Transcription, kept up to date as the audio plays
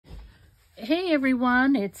Hey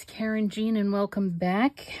everyone, it's Karynjean and welcome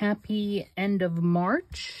back. Happy end of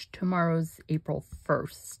March. Tomorrow's April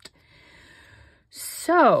 1st.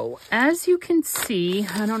 So, as you can see,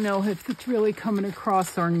 I don't know if it's really coming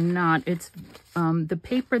across or not. It's the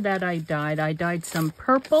paper that I dyed some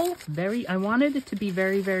purple. I wanted it to be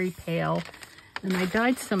very, very pale. And I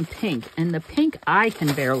dyed some pink. And the pink I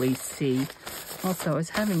can barely see. Also, I was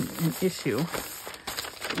having an issue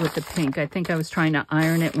with the pink. I think I was trying to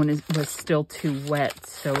iron it when it was still too wet,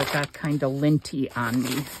 so it got kind of linty on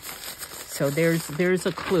me. So there's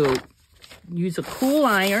a clue. Use a cool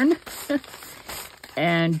iron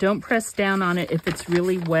and don't press down on it if it's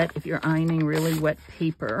really wet, if you're ironing really wet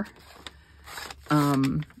paper,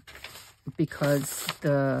 because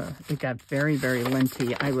it got very, very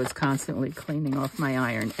linty. I was constantly cleaning off my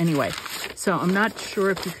iron. Anyway, so I'm not sure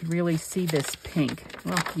if you could really see this pink.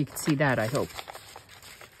 Well, you can see that, I hope.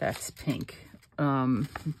 That's pink.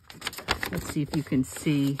 Let's see if you can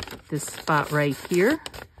see this spot right here.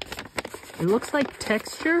 It looks like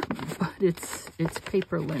texture, but it's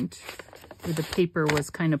paper lint, where the paper was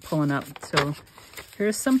kind of pulling up. So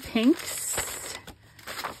here's some pinks.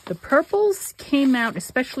 The purples came out,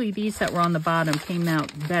 especially these that were on the bottom, came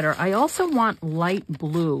out better. I also want light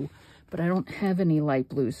blue, but I don't have any light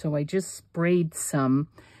blue, so I just sprayed some.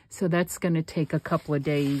 So that's going to take a couple of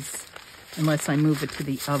days. Unless I move it to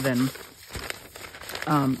the oven,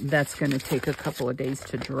 that's going to take a couple of days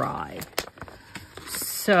to dry.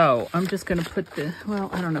 So I'm just going to put well,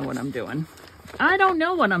 I don't know what I'm doing. I don't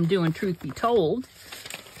know what I'm doing, truth be told.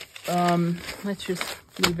 Let's just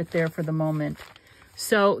leave it there for the moment.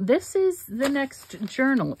 So this is the next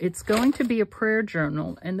journal. It's going to be a prayer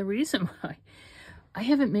journal. And the reason why I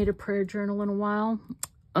haven't made a prayer journal in a while,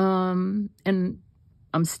 and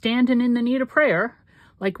I'm standing in the need of prayer,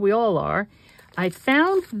 like we all are. I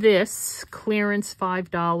found this clearance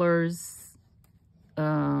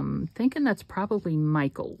 $5, thinking that's probably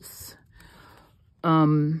Michael's.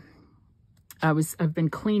 I've been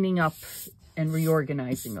cleaning up and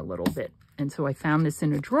reorganizing a little bit. And so I found this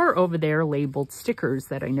in a drawer over there labeled stickers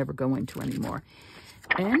that I never go into anymore.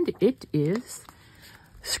 And it is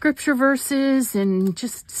scripture verses and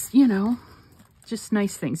just, just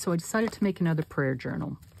nice things. So I decided to make another prayer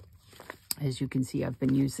journal. As you can see, I've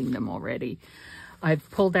been using them already. I've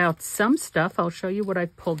pulled out some stuff. I'll show you what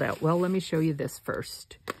I've pulled out. Well, let me show you this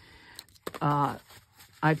first. I've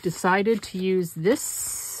decided to use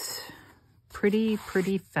this pretty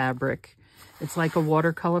fabric. It's like a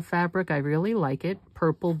watercolor fabric. I really like it.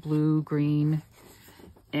 Purple, blue, green.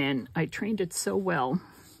 And I trained it so well.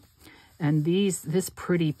 And this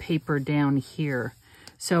pretty paper down here.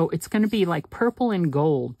 So it's going to be like purple and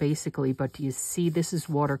gold, basically. But do you see, this is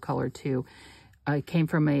watercolor too. It came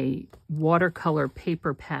from a watercolor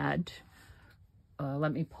paper pad.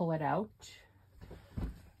 Let me pull it out.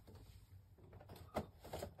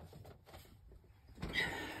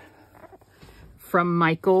 From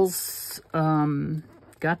Michael's.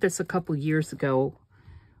 Got this a couple years ago.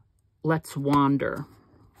 Let's Wander.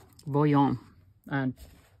 Voyons.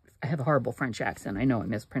 I have a horrible French accent. I know I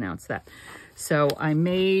mispronounced that. So I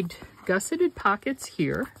made gusseted pockets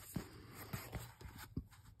here.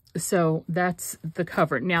 So that's the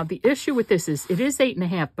cover. Now the issue with this is it is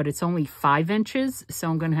 8.5, but it's only 5 inches.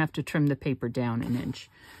 So I'm going to have to trim the paper down an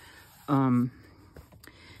inch. And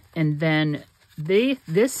then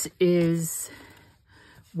this is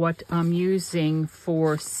what I'm using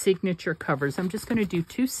for signature covers. I'm just going to do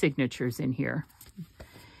 2 signatures in here.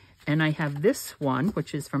 And I have this one,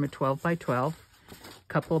 which is from a 12 by 12, a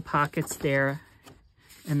couple of pockets there,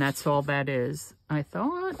 and that's all that is. I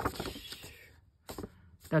thought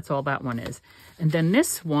that's all that one is. And then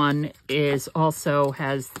this one is also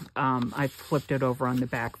has, I flipped it over on the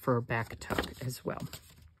back for a back tuck as well.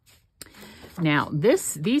 Now,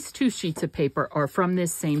 these 2 sheets of paper are from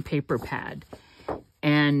this same paper pad.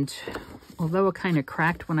 And although it kind of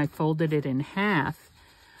cracked when I folded it in half,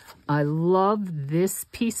 I love this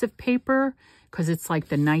piece of paper because it's like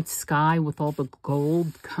the night sky with all the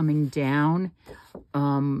gold coming down.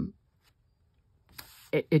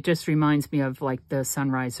 It just reminds me of like the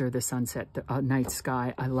sunrise or the sunset, the night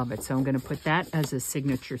sky. I love it. So I'm going to put that as a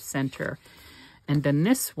signature center. And then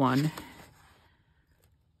this one,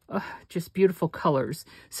 just beautiful colors.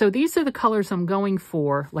 So these are the colors I'm going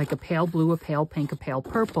for, like a pale blue, a pale pink, a pale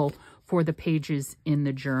purple for the pages in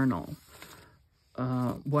the journal.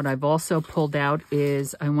 What I've also pulled out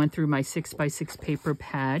is I went through my 6x6 paper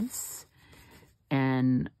pads,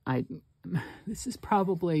 and this is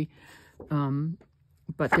probably,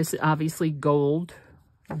 but this is obviously gold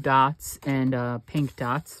dots and pink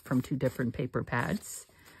dots from 2 different paper pads.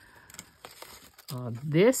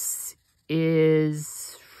 This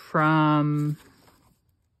is from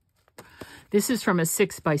a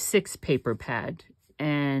 6x6 paper pad.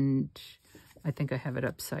 And I think I have it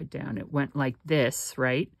upside down. It went like this,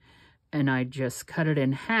 right? And I just cut it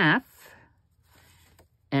in half.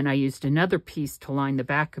 And I used another piece to line the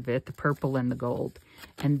back of it, the purple and the gold.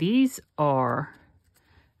 And these are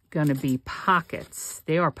going to be pockets.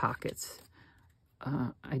 They are pockets.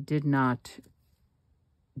 I did not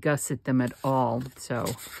gusset them at all, so,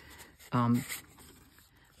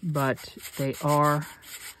 but they are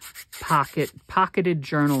pocketed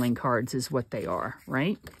journaling cards is what they are,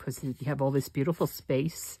 right? Because you have all this beautiful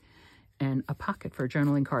space and a pocket for a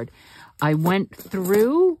journaling card. I went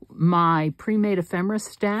through my pre-made ephemera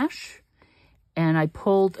stash and I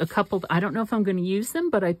pulled a couple. I don't know if I'm going to use them,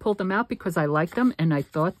 but I pulled them out because I like them and I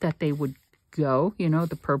thought that they would go, you know,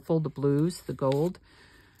 the purple, the blues, the gold.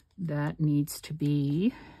 That needs to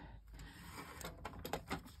be,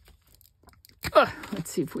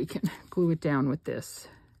 let's see if we can glue it down with this.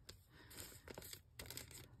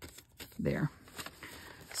 There.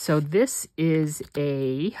 So this is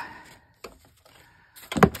a,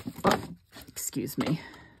 excuse me,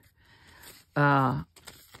 a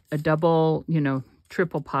double, you know,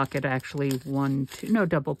 triple pocket, actually,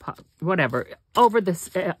 double pocket, whatever, over the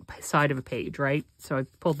side of a page, right? So I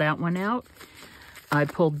pulled that one out. I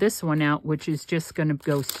pulled this one out, which is just going to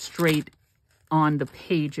go straight on the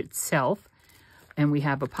page itself. And we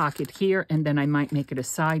have a pocket here, and then I might make it a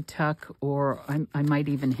side tuck, or I might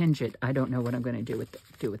even hinge it. I don't know what I'm going to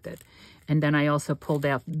do with it. And then I also pulled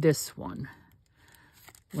out this one.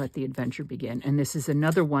 Let the adventure begin. And this is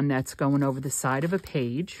another one that's going over the side of a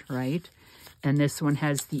page, right? And this one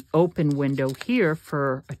has the open window here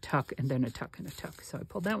for a tuck, and then a tuck and a tuck. So I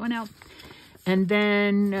pulled that one out. And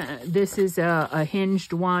then this is a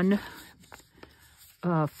hinged one,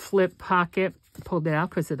 flip pocket. Pulled it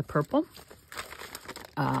out because of the purple.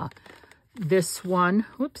 This one,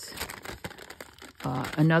 whoops,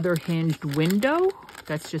 another hinged window.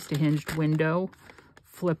 That's just a hinged window.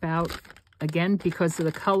 Flip out again because of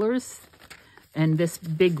the colors. And this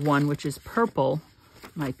big one, which is purple,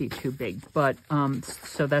 might be too big. But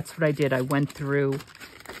so that's what I did. I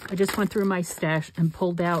just went through my stash and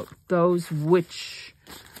pulled out those which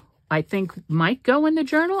I think might go in the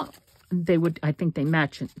journal. I think they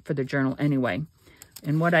match for the journal anyway.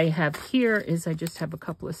 And what I have here is I just have a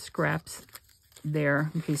couple of scraps there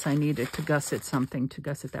in case I needed to gusset something, to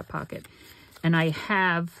gusset that pocket. And I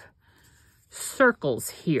have circles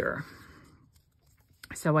here.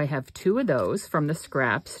 So I have 2 of those from the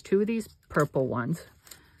scraps, 2 of these purple ones,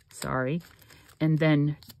 sorry, and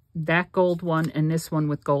then that gold one and this one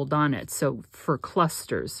with gold on it. So for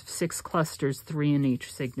clusters, 6 clusters, 3 in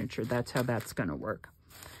each signature. That's how that's going to work.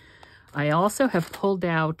 I also have pulled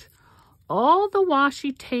out all the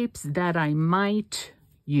washi tapes that I might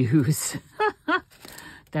use.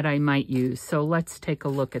 So let's take a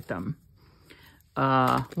look at them.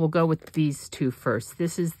 We'll go with these 2 first.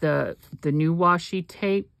 This is the new washi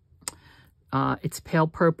tape. It's pale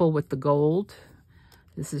purple with the gold.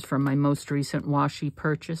 This is from my most recent washi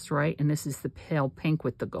purchase, right? And this is the pale pink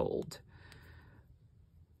with the gold.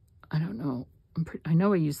 I don't know. I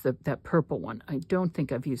know I used that purple one. I don't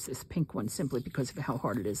think I've used this pink one simply because of how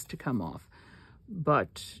hard it is to come off.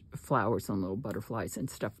 But flowers and little butterflies and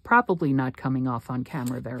stuff probably not coming off on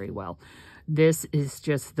camera very well. This is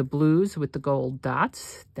just the blues with the gold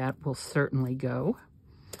dots. That will certainly go.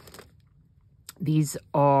 These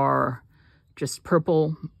are just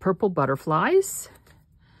purple butterflies.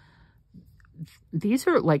 These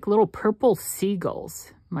are like little purple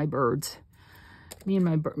seagulls, my birds. Me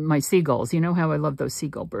and my seagulls. You know how I love those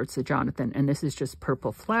seagull birds, the Jonathan. And this is just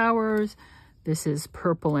purple flowers. This is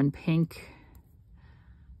purple and pink.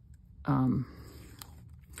 Now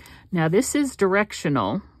this is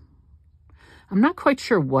directional. I'm not quite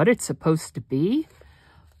sure what it's supposed to be.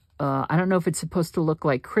 I don't know if it's supposed to look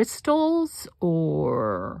like crystals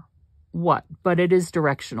or what, but it is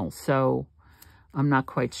directional. So I'm not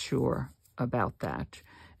quite sure about that.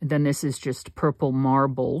 And then this is just purple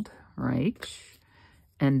marbled, right?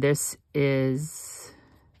 And this is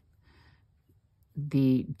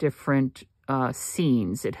the different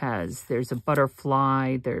scenes it has. There's a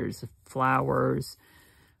butterfly, there's flowers,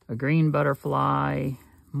 a green butterfly,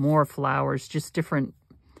 more flowers, just different.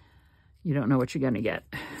 You don't know what you're going to get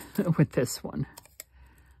with this one.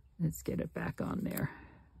 Let's get it back on there.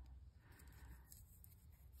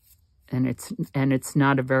 And it's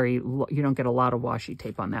not a very, you don't get a lot of washi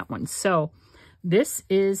tape on that one. So this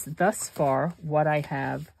is thus far what I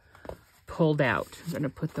have pulled out. I'm going to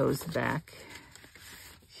put those back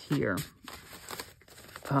here.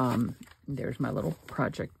 There's my little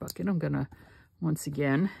project bucket. I'm gonna, once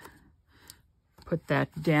again, put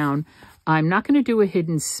that down. I'm not gonna do a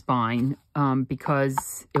hidden spine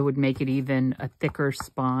because it would make it even a thicker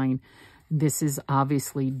spine. This is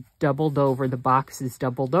obviously doubled over. The box is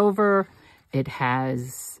doubled over. It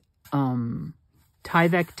has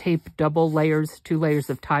Tyvek tape, double layers, 2 layers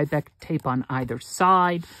of Tyvek tape on either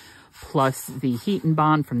side, plus the heat and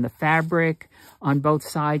bond from the fabric on both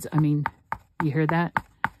sides. I mean, you hear that?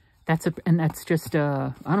 That's just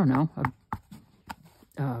a, I don't know,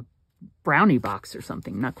 a brownie box or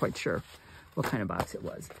something. Not quite sure what kind of box it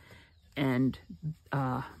was. And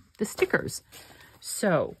the stickers.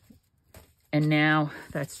 So, and now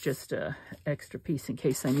that's just a extra piece in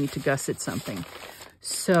case I need to gusset something.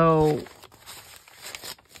 So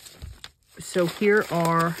here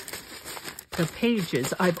are the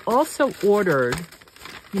pages. I've also ordered,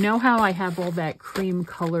 you know how I have all that cream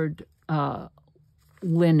colored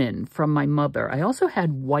linen from my mother. I also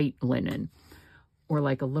had white linen, or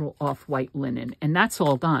like a little off-white linen, and that's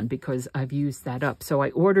all gone because I've used that up. So I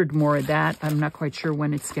ordered more of that. I'm not quite sure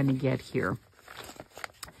when it's going to get here.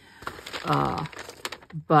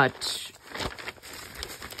 But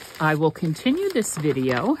I will continue this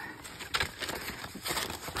video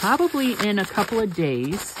probably in a couple of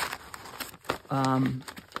days,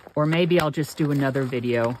 or maybe I'll just do another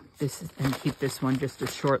video and keep this one just a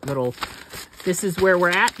short little, this is where we're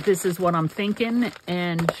at, this is what I'm thinking,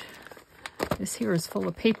 and this here is full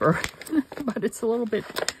of paper, but it's a little bit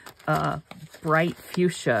bright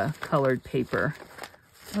fuchsia colored paper.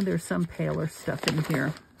 Oh, there's some paler stuff in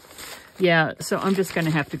here. Yeah, so I'm just going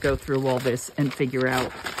to have to go through all this and figure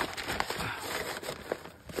out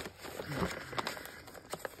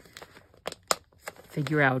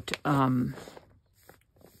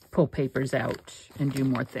pull papers out and do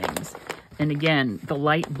more things. And again, the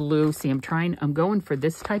light blue, see, I'm going for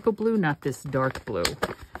this type of blue, not this dark blue.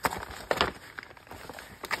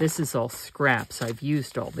 This is all scraps. I've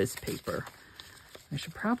used all this paper. I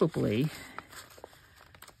should probably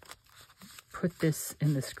put this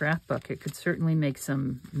in the scrap bucket. Could certainly make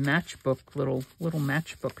some matchbook, little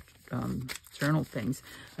matchbook journal things.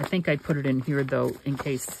 I think I'd put it in here though, in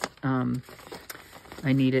case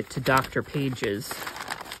I need it to doctor pages.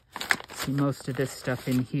 See, most of this stuff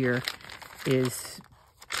in here is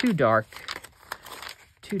too dark,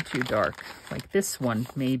 too dark. Like this one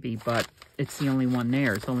maybe, but it's the only one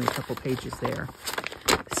there. It's only a couple pages there.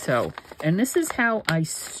 So, and this is how I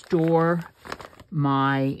store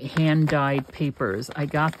my hand-dyed papers. I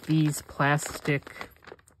got these plastic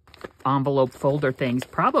envelope folder things,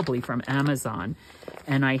 probably from Amazon,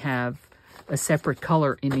 and I have a separate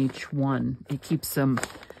color in each one. It keeps them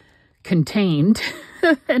contained,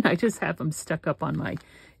 and I just have them stuck up on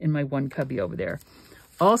in my one cubby over there.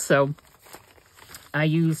 Also, I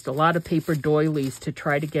used a lot of paper doilies to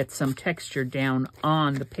try to get some texture down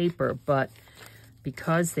on the paper, but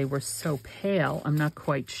because they were so pale, I'm not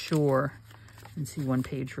quite sure. Let's see, one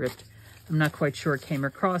page ripped. I'm not quite sure it came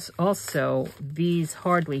across. Also, these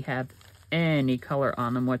hardly have any color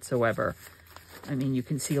on them whatsoever. I mean, you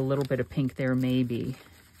can see a little bit of pink there, maybe.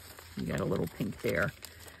 You got a little pink there.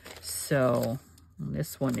 So,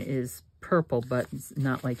 this one is purple, but it's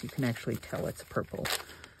not like you can actually tell it's purple.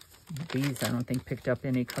 These, I don't think, picked up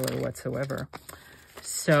any color whatsoever.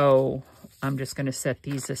 So, I'm just going to set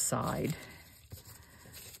these aside.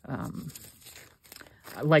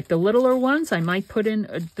 Like the littler ones, I might put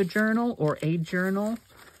in the journal or a journal.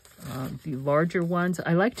 The larger ones,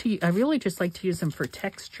 I really just like to use them for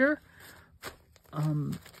texture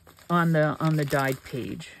on the dyed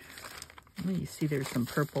page. You see there's some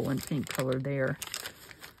purple and pink color there.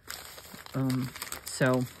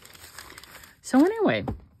 So anyway,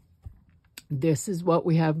 this is what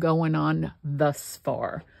we have going on thus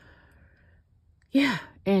far. Yeah,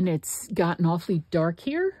 and it's gotten awfully dark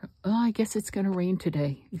here. I guess it's going to rain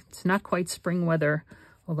today. It's not quite spring weather,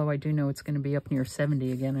 although I do know it's going to be up near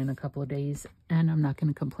 70 again in a couple of days. And I'm not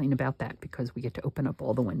going to complain about that because we get to open up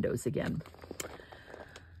all the windows again.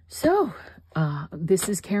 So, this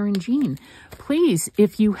is Karynjean. Please,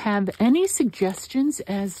 if you have any suggestions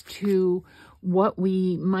as to what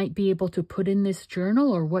we might be able to put in this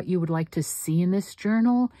journal or what you would like to see in this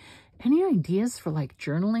journal, any ideas for like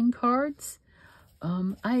journaling cards?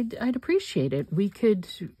 I'd appreciate it. We could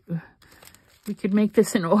make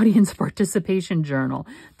this an audience participation journal.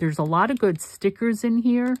 There's a lot of good stickers in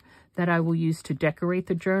here that I will use to decorate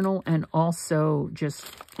the journal, and also just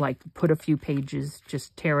like put a few pages,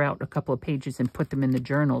 just tear out a couple of pages and put them in the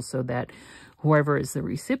journal so that whoever is the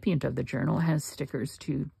recipient of the journal has stickers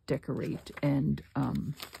to decorate and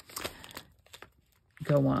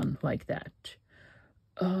go on like that.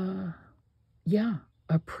 Yeah,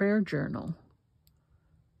 a prayer journal.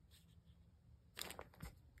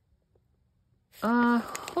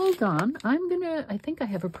 Hold on. I think I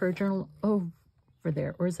have a prayer journal over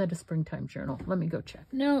there. Or is that a springtime journal? Let me go check.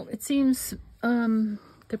 No, it seems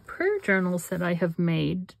the prayer journals that I have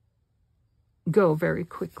made go very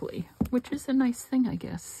quickly, which is a nice thing, I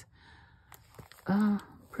guess.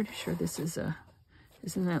 Pretty sure this is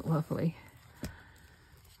isn't that lovely?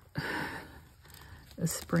 A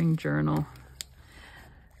spring journal.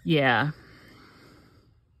 Yeah.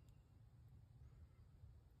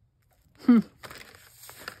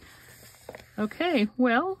 Okay,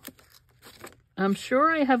 well, I'm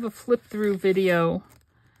sure I have a flip through video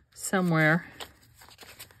somewhere.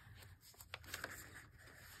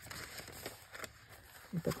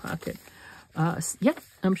 With the pocket. Yep,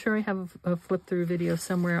 I'm sure I have a flip through video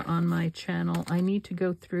somewhere on my channel. I need to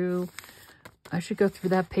go through, I should go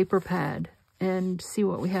through that paper pad and see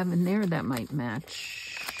what we have in there that might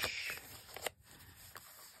match.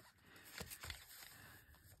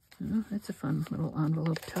 Oh, that's a fun little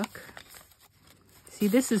envelope tuck. See,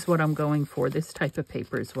 this is what I'm going for. This type of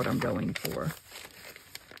paper is what I'm going for.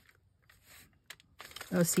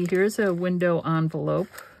 Oh, see, here's a window envelope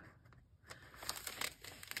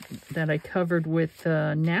that I covered with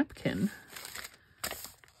a napkin.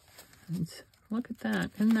 And look at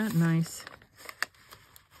that. Isn't that nice?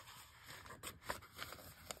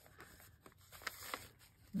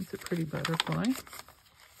 That's a pretty butterfly.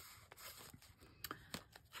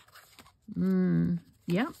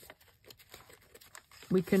 Yeah.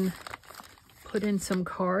 We can put in some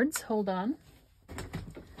cards. Hold on.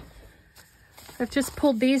 I've just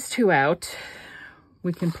pulled these two out.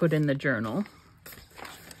 We can put in the journal.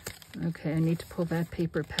 Okay, I need to pull that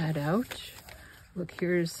paper pad out. Look,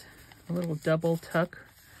 here's a little double tuck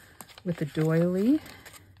with a doily.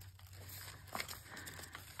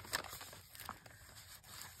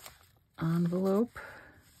 Envelope.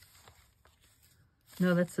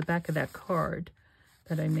 No, that's the back of that card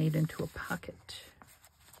that I made into a pocket.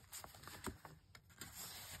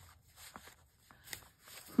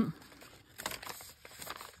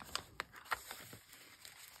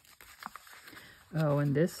 Oh,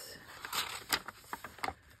 and this.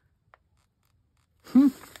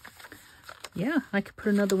 Yeah, I could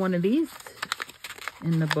put another one of these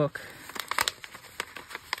in the book.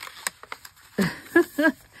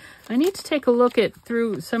 I need to take a look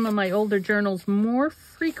through some of my older journals more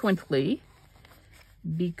frequently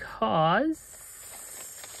because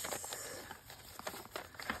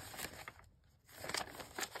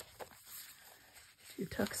two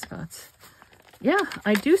tuck spots. Yeah,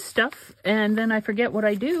 I do stuff and then I forget what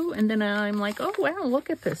I do and then I'm like, oh wow, look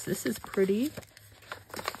at this. This is pretty.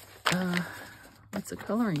 What's a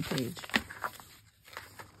coloring page?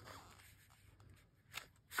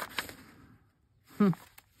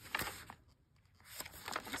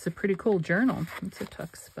 It's a pretty cool journal. It's a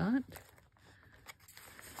tuck spot.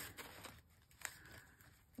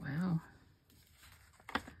 Wow.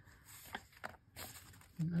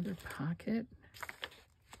 Another pocket.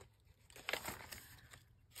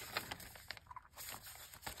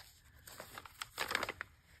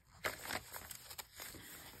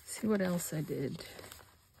 See what else I did.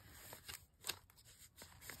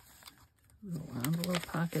 Little envelope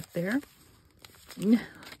pocket there.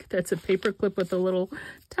 That's a paper clip with a little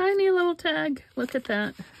tiny little tag. Look at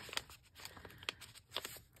that.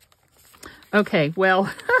 Okay,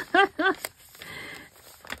 well,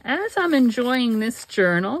 as I'm enjoying this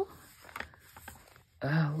journal,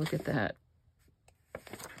 oh, look at that.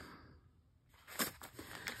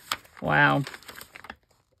 Wow.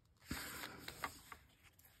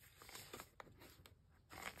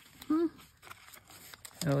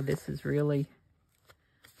 Oh, this is really,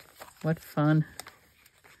 what fun.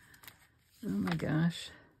 Oh my gosh.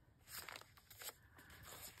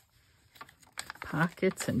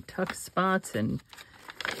 Pockets and tuck spots and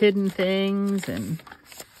hidden things and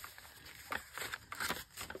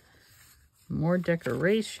more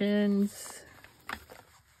decorations.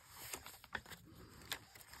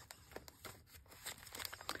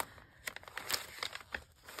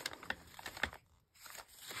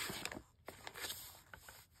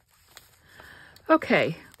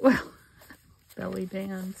 Okay, well, belly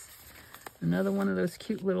bands. Another one of those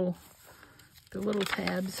cute little, the little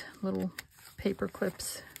tabs, little paper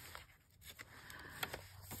clips.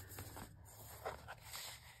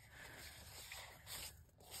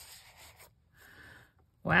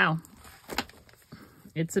 Wow.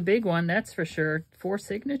 It's a big one, that's for sure. 4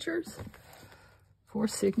 signatures? 4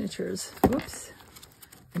 signatures. Whoops.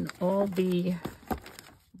 And all the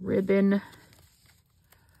ribbon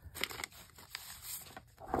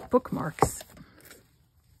bookmarks.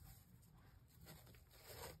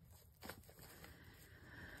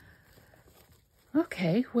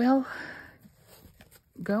 Okay, well,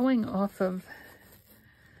 going off of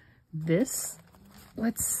this,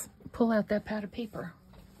 let's pull out that pad of paper.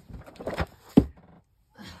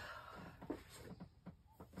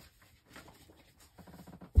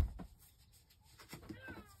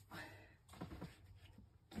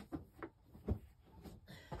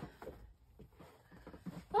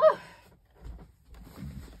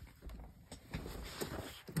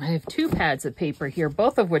 I have two pads of paper here,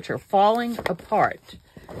 both of which are falling apart.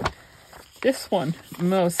 This one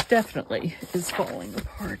most definitely is falling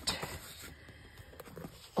apart.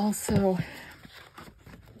 Also,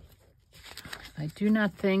 I do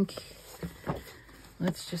not think,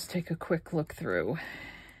 let's just take a quick look through.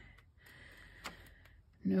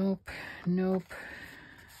 Nope, nope,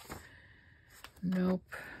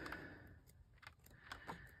 nope.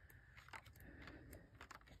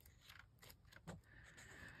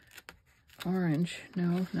 Orange,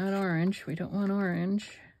 no, not orange. We don't want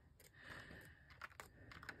orange.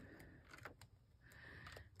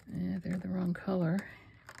 Yeah, they're the wrong color.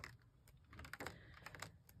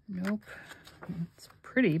 Nope. It's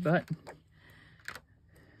pretty, but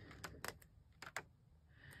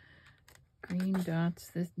green dots,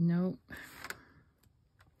 this, nope.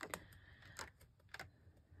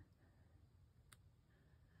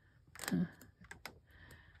 Huh.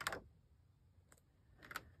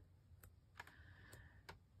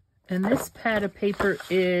 And this pad of paper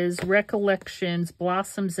is Recollections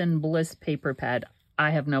Blossoms and Bliss paper pad.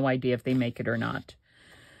 I have no idea if they make it or not.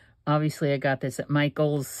 Obviously, I got this at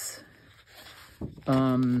Michael's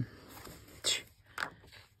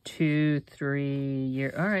 2-3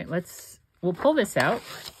 year. All right, we'll pull this out.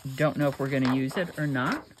 Don't know if we're going to use it or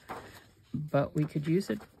not, but we could use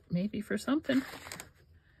it maybe for something.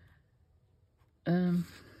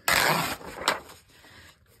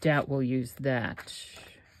 Doubt we'll use that.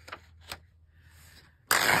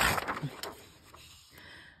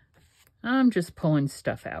 I'm just pulling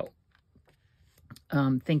stuff out.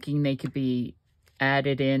 Thinking they could be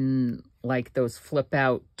added in like those flip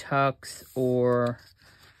out tucks or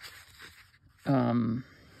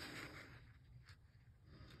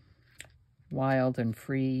wild and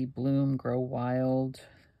free, bloom, grow wild.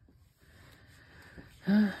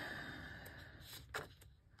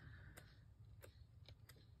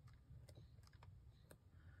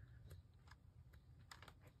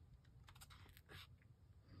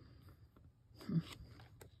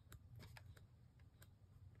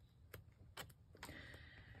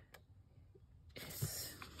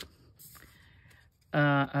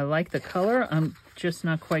 I like the color. I'm just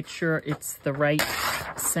not quite sure it's the right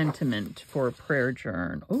sentiment for a prayer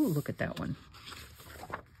journal. Oh, look at that one.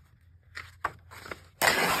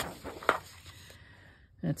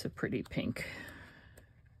 That's a pretty pink.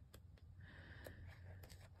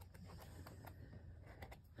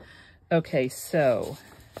 Okay, so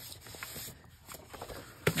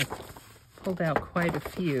I pulled out quite a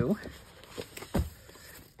few.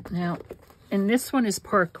 Now, and this one is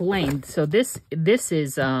Park Lane. So this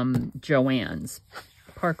is Joanne's.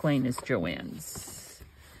 Park Lane is Joanne's.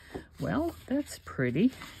 Well, that's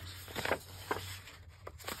pretty.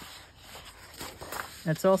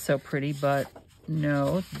 That's also pretty, but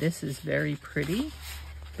no, this is very pretty.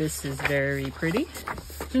 This is very pretty.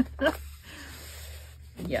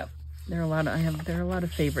 Yep. There are a lot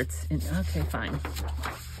of favorites in. Okay, fine.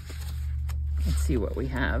 Let's see what we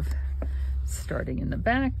have. Starting in the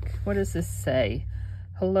back, what does this say?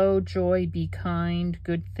 Hello, joy, be kind,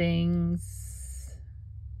 good things,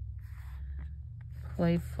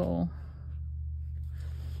 playful.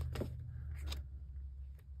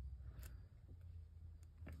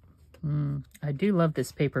 I do love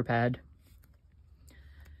this paper pad.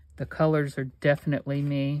 The colors are definitely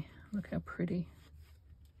me. Look how pretty.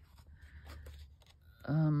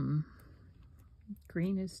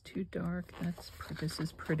 Green is too dark. This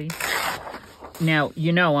is pretty. Now,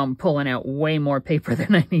 you know I'm pulling out way more paper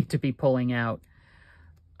than I need to be pulling out.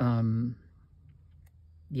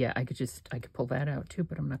 Yeah, I could pull that out too,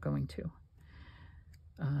 but I'm not going to.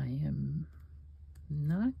 I am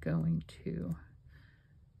not going to.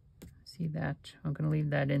 See that? I'm going to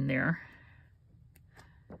leave that in there.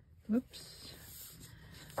 Whoops.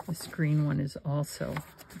 This green one is also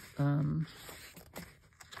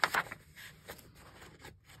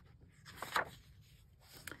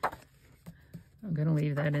I'm going to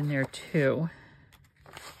leave that in there too,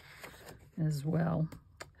 as well.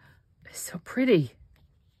 It's so pretty.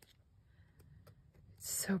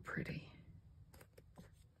 It's so pretty.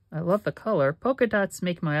 I love the color. Polka dots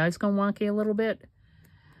make my eyes go wonky a little bit.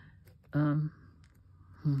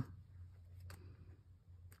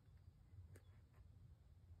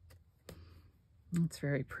 It's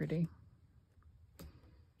very pretty.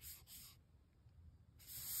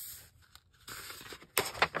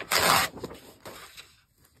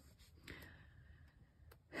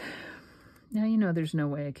 Now, you know, there's no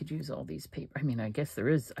way I could use all these paper. I mean, I guess there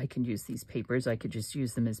is. I can use these papers. I could just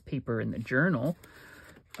use them as paper in the journal.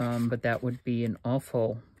 But that would be an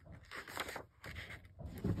awful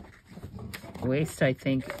waste, I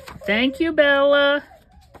think. Thank you, Bella.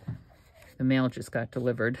 The mail just got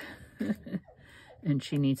delivered. And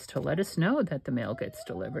she needs to let us know that the mail gets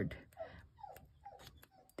delivered.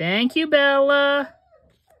 Thank you, Bella.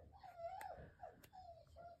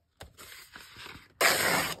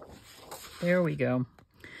 There we go.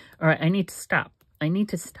 All right, I need to stop. I need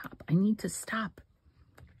to stop. I need to stop.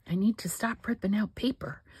 I need to stop ripping out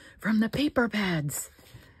paper from the paper pads.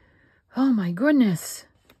 Oh my goodness.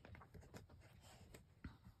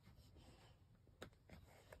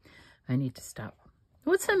 I need to stop.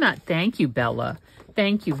 What's the matter? Thank you, Bella.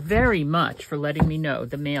 Thank you very much for letting me know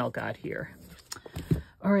the mail got here.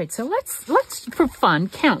 All right, so let's for fun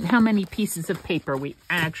count how many pieces of paper we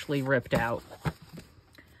actually ripped out.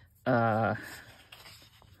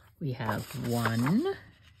 We have 1,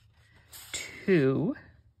 2.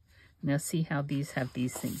 Now see how these have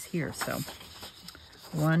these things here. So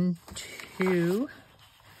 1, 2,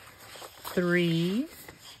 3.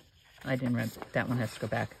 I didn't rip. That one has to go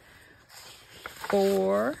back.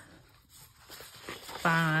 4,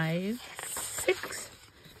 5, 6,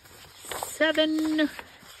 7,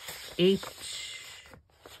 8,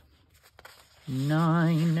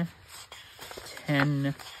 9,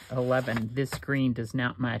 10, 11. This green does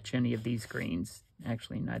not match any of these greens.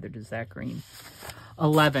 Actually, neither does that green.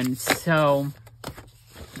 11. So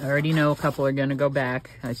I already know a couple are going to go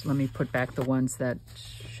back. Let me put back the ones that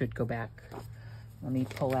should go back. Let me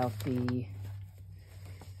pull out the...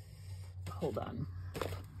 Hold on.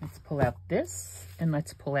 Let's pull out this, and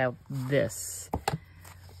let's pull out this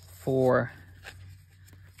for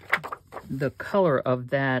the color of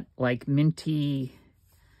that, like minty,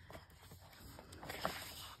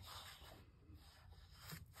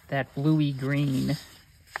 that bluey green.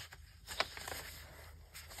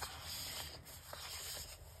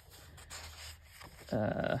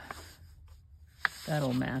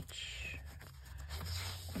 That'll match.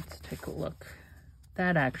 Let's take a look.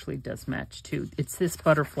 That actually does match too. It's this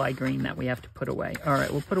butterfly green that we have to put away. All right,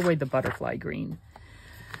 we'll put away the butterfly green.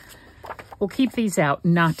 We'll keep these out,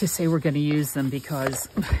 not to say we're going to use them, because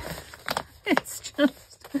it's a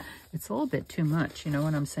little bit too much. You know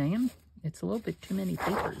what I'm saying? It's a little bit too many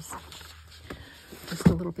papers. Just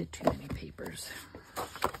a little bit too many papers.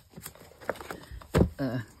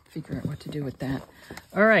 Figure out what to do with that.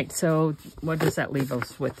 All right, so what does that leave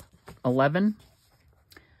us with? 11.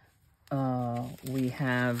 We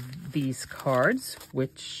have these cards,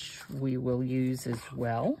 which we will use as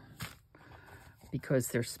well because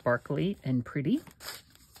they're sparkly and pretty.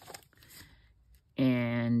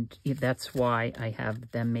 And that's why I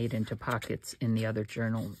have them made into pockets in the other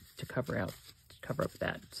journal to cover up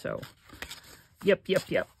that. So, yep.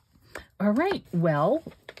 All right, well,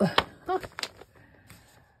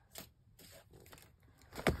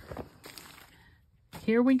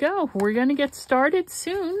 here we go. We're going to get started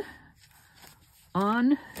soon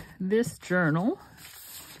on this journal.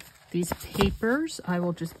 These papers I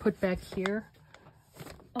will just put back here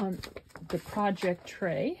on the project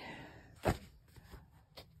tray. I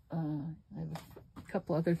have a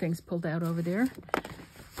couple other things pulled out over there.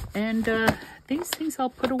 And these things I'll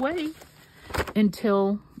put away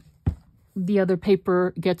until the other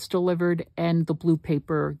paper gets delivered and the blue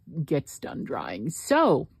paper gets done drying.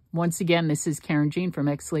 So, once again, this is Karynjean from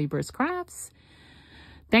Ex Libris Crafts.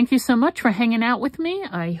 Thank you so much for hanging out with me.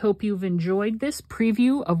 I hope you've enjoyed this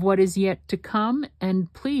preview of what is yet to come.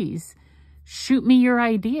 And please shoot me your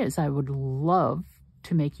ideas. I would love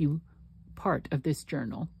to make you part of this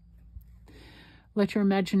journal. Let your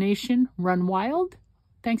imagination run wild.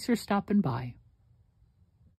 Thanks for stopping by.